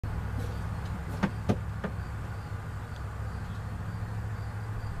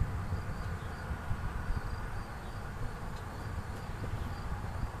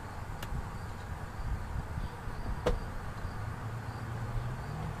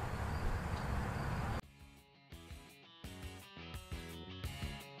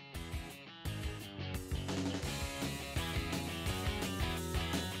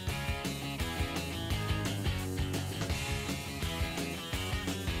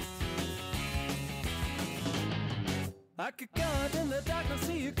I could go out in the dark and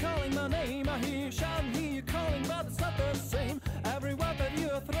see you calling my name. I hear you shouting, hear you calling, but it's not the same. Every word that you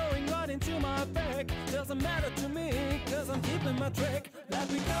are throwing right into my back doesn't matter to me, cause I'm keeping my track.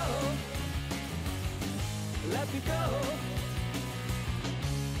 Let me go, let me go,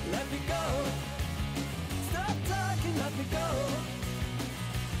 let me go. Stop talking, let me go.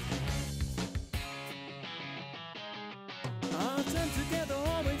 Our time together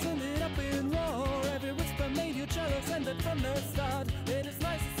always ended up in war. Every whisper made you jealous, ended from the start. It is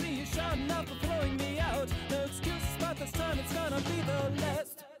nice to see you shouting out for throwing me out. No excuses, but this time it's gonna be the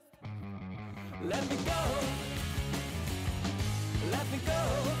last. Let me go, let me go,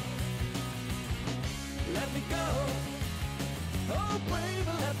 let me go. Oh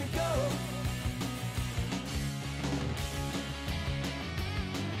baby, let me go.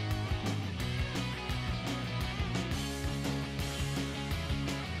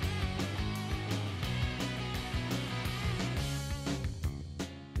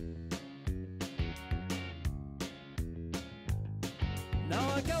 Now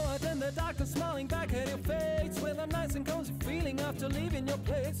I go out in the darkness, smiling back at your face, with a nice and cozy feeling after leaving your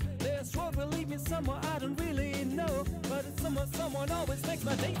place. This road will lead me somewhere I don't really know, but it's somewhere someone always makes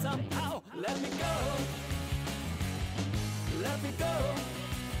my day somehow. Let me go, let me go,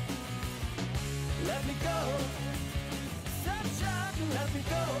 let me go. Stop shouting, let me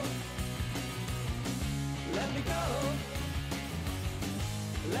go, let me go,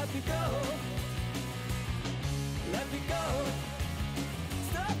 let me go, let me go.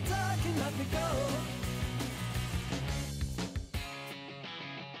 Stop talking, let me go.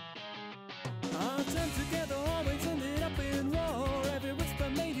 Our time together always ended up in war. Every whisper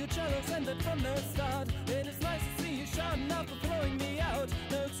made you jealous, ended from the start. It is nice to see you shouting out for throwing me out.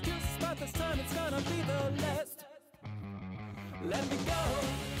 No excuses, but this time it's gonna be the last. Let me go,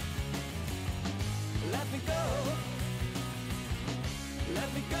 let me go,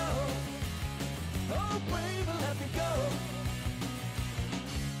 let me go. Oh baby, let me go.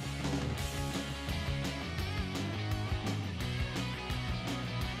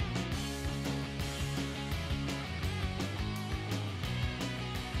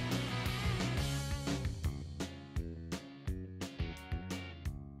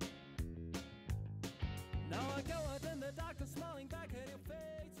 Now I go out in the dark and smiling back at your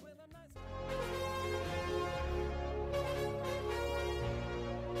face with a nice...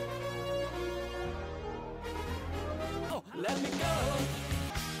 Oh, let me go.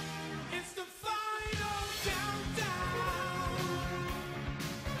 It's the final countdown.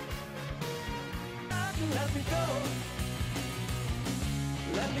 Let me go.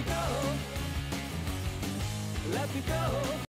 Let me go. Let me go.